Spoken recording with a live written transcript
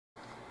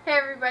Hey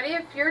everybody,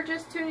 if you're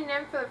just tuning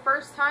in for the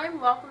first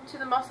time, welcome to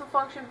the Muscle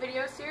Function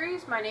video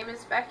series. My name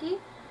is Becky.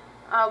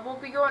 We'll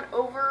be going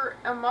over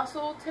a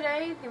muscle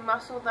today. The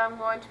muscle that I'm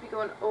going to be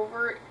going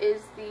over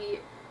is the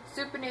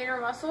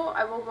supinator muscle.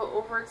 I will go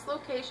over its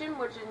location,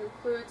 which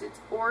includes its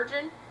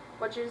origin,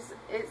 which is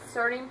its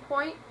starting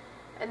point,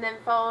 and then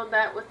follow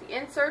that with the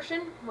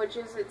insertion, which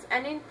is its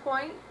ending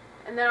point,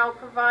 and then I'll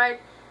provide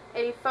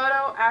a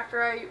photo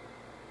after I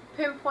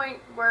pinpoint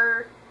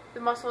where the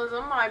muscle is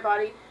on my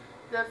body.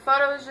 The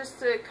photo is just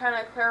to kind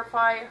of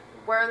clarify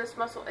where this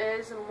muscle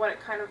is and what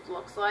it kind of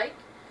looks like.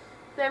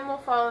 Then we'll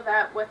follow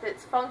that with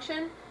its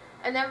function,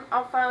 and then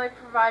I'll finally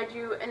provide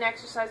you an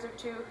exercise or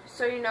two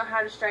so you know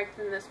how to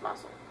strengthen this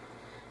muscle.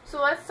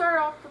 So let's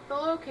start off with the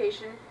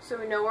location so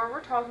we know where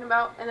we're talking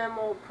about, and then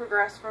we'll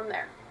progress from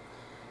there.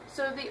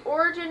 So the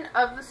origin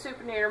of the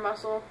supinator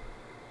muscle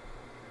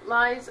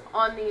lies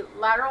on the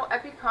lateral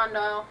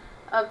epicondyle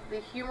of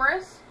the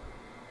humerus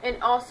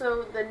and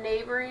also the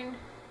neighboring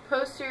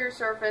posterior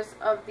surface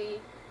of the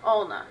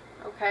ulna,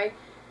 okay?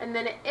 And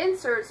then it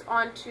inserts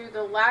onto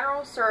the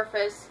lateral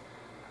surface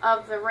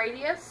of the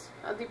radius,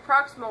 of the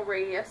proximal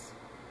radius,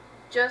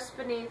 just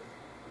beneath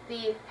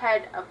the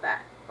head of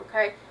that,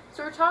 okay?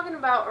 So we're talking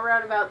about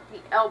around about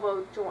the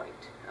elbow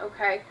joint,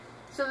 okay?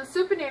 So the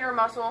supinator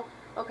muscle,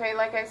 okay,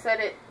 like I said,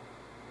 it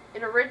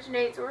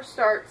originates or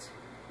starts,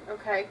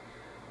 okay,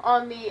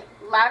 on the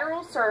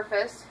lateral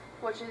surface,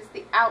 which is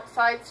the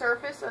outside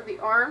surface of the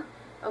arm,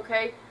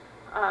 okay?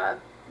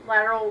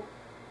 Lateral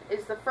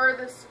is the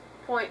furthest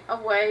point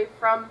away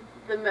from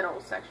the middle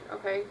section,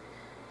 okay?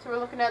 So we're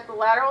looking at the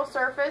lateral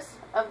surface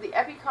of the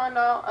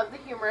epicondyle of the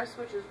humerus,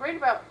 which is right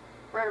about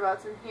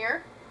in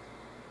here,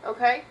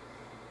 okay?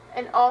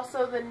 And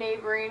also the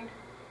neighboring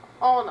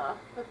ulna,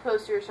 the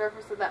posterior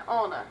surface of that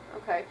ulna,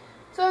 okay?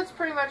 So it's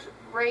pretty much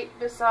right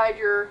beside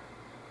your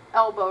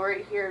elbow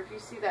right here. If you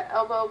see that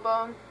elbow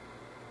bone,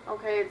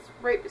 okay, it's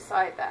right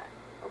beside that,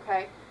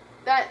 okay?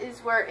 That is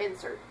where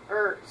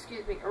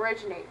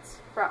originates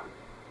from,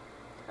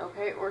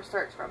 okay, or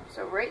starts from.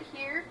 So right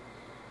here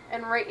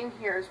and right in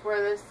here is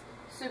where this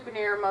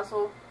supinator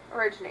muscle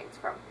originates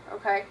from,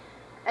 okay?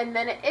 And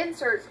then it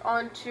inserts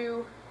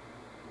onto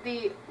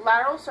the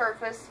lateral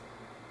surface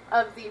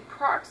of the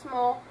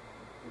proximal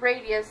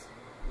radius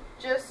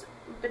just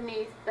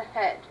beneath the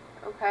head,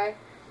 okay?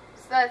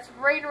 So that's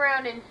right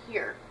around in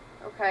here,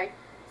 okay?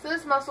 So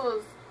this muscle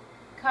is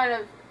kind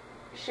of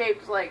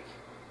shaped like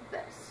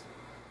this.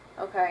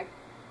 Okay,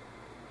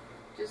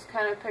 just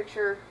kind of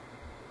picture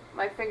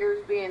my fingers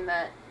being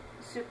that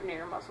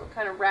supinator muscle. It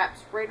kind of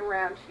wraps right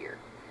around here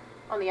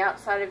on the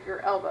outside of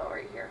your elbow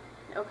right here.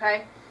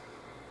 Okay,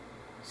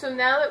 so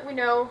now that we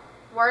know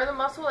where the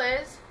muscle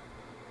is,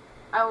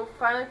 I will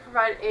finally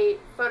provide a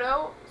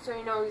photo so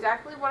you know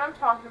exactly what I'm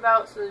talking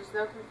about, so there's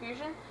no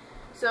confusion.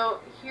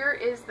 So here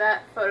is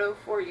that photo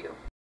for you.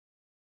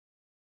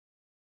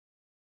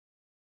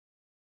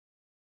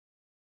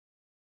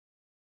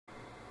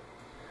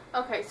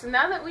 Okay, so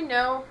now that we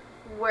know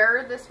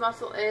where this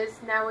muscle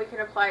is, now we can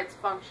apply its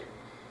function.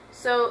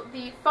 So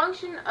the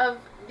function of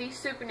the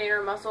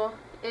supinator muscle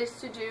is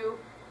to do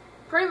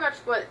pretty much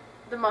what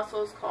the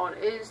muscle is called,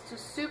 is to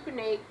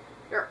supinate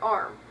your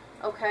arm,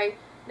 okay?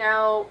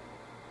 Now,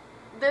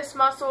 this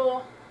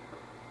muscle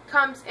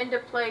comes into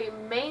play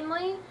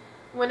mainly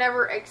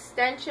whenever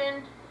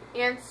extension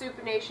and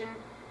supination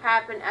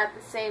happen at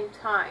the same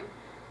time,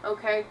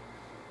 okay?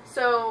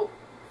 So,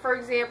 for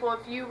example,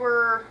 if you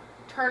were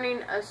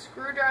turning a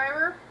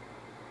screwdriver,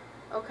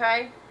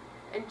 okay,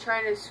 and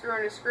trying to screw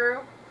in a screw,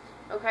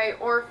 okay,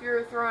 or if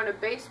you're throwing a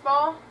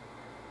baseball,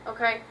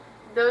 okay,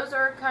 those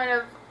are kind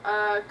of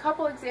a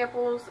couple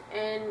examples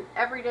in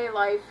everyday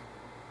life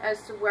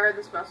as to where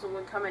this muscle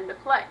would come into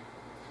play,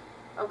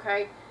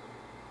 okay.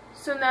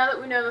 So now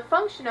that we know the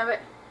function of it,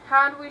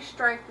 how do we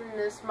strengthen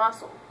this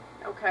muscle,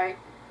 okay?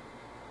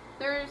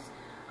 There's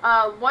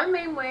one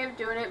main way of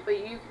doing it, but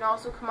you can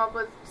also come up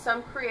with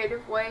some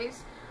creative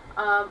ways.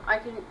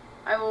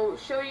 I will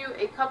show you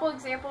a couple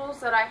examples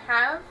that I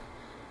have.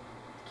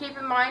 Keep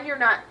in mind you're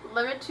not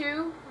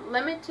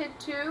limited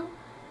to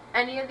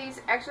any of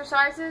these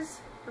exercises.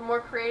 The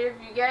more creative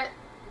you get,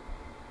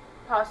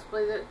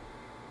 possibly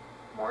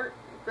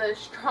the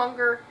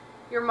stronger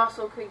your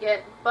muscle could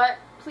get. But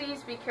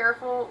please be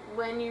careful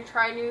when you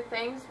try new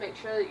things. Make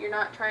sure that you're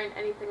not trying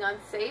anything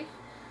unsafe.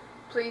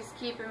 Please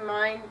keep in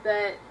mind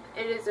that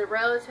it is a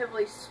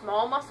relatively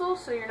small muscle,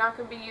 so you're not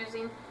going to be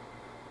using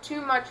too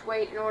much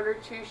weight in order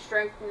to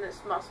strengthen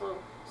this muscle.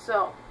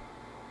 So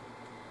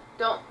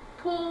don't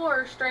pull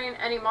or strain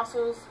any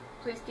muscles.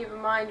 Please keep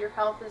in mind your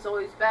health is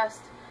always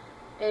best.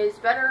 It is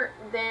better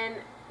than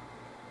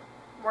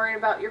worrying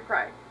about your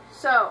pride.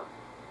 So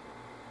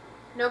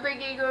no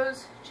big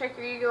egos. Check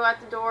your ego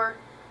at the door.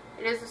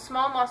 It is a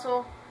small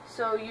muscle,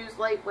 so use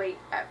light weight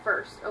at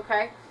first,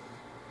 okay?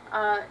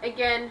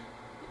 Again,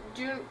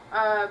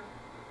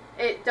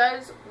 it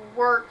does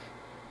work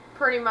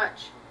pretty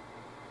much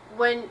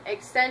when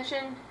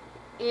extension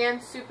and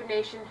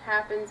supination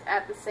happens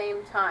at the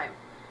same time,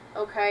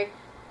 okay?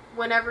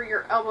 Whenever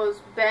your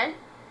elbow's bent,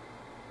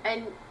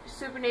 and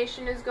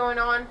supination is going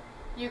on,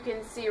 you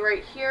can see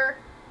right here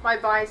my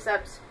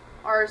biceps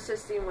are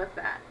assisting with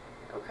that.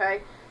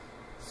 Okay,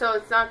 so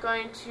it's not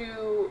going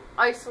to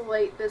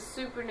isolate the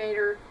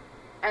supinator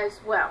as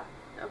well.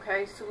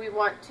 Okay, so we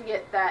want to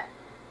get that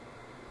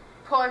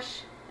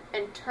push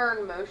and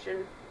turn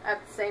motion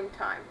at the same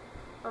time.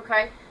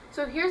 Okay,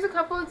 so here's a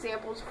couple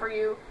examples for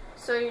you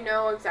so you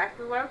know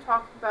exactly what I'm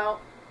talking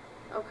about.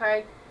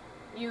 Okay,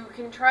 you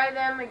can try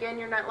them. Again,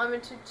 you're not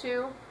limited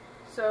to,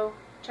 so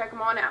check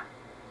them on out.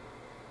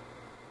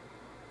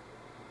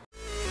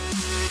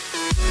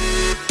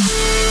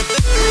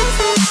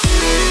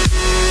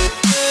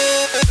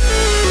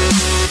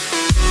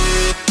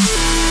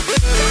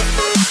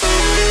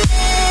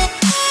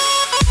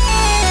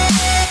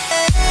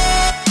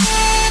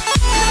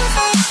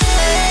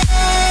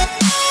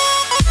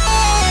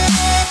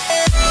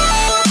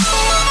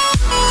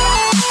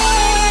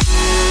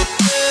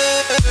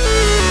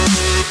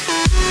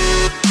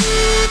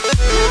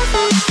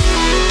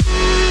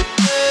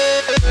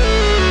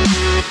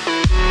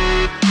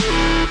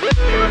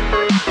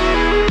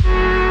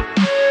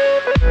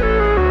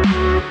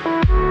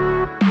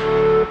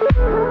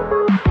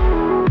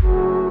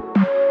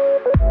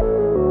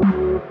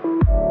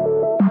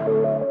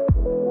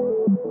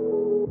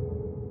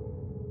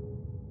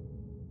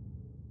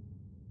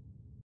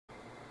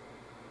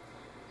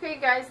 Okay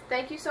guys,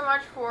 thank you so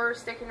much for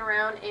sticking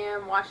around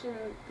and watching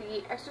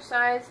the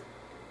exercise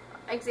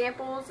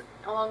examples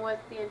along with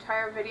the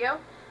entire video.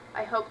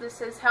 I hope this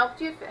has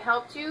helped you. If it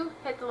helped you,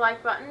 hit the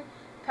like button,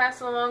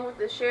 pass it along with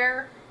the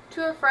share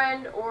to a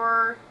friend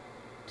or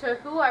to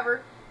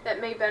whoever that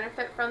may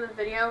benefit from the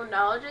video.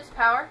 Knowledge is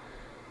power.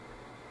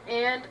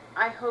 And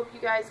I hope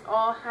you guys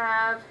all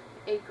have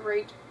a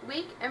great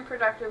week and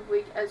productive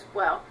week as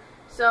well.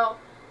 So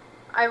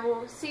I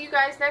will see you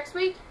guys next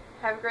week.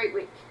 Have a great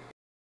week.